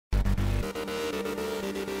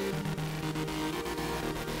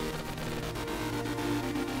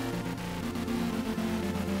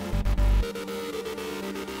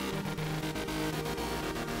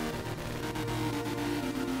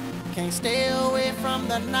Can't stay away from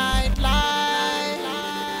the nightlight.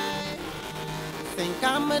 Think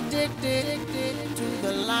I'm addicted to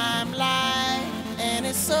the limelight, and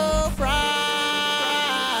it's so bright.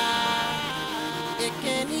 It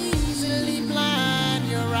can easily blind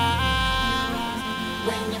your eyes.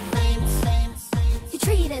 When you're famous, you're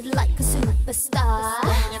treated like a superstar.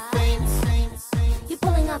 when you're famous, You're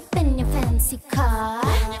pulling up in your fancy car.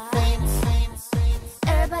 when you're famous,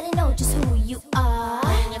 Everybody knows just who you are.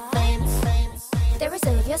 when you're famous, They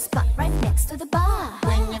reserve your spot right next to the bar.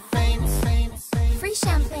 when you're famous, Free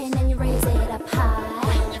champagne and you raise it up high.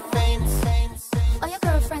 when you're famous, All your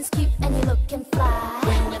girlfriends cute and you looking fly.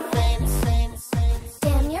 when you're famous,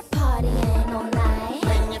 Damn, you're partying all night,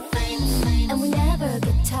 when you're famous. and we never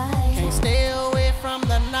get tired. Can't stay away from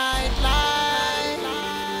the nightlight.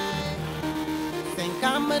 Think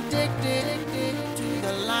I'm addicted to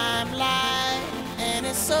the limelight, and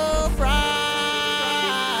it's so bright.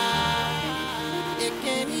 It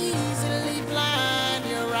can easily blind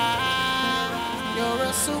your eyes. You're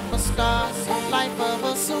a superstar, life of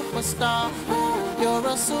a superstar. You're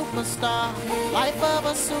a superstar, life of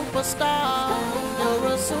a superstar.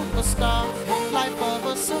 You're a superstar, life of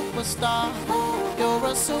a superstar. You're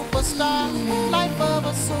a superstar, life of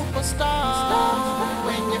a superstar.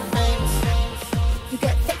 When you're famous, You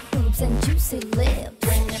got thick boobs and juicy lips,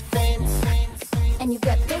 when you're famous, and you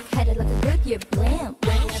got big headed like a Goodyear blimp.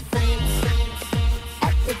 when you're famous,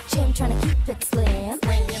 At the gym trying to keep it slim.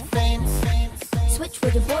 when you're famous, Switch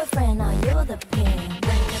with your boyfriend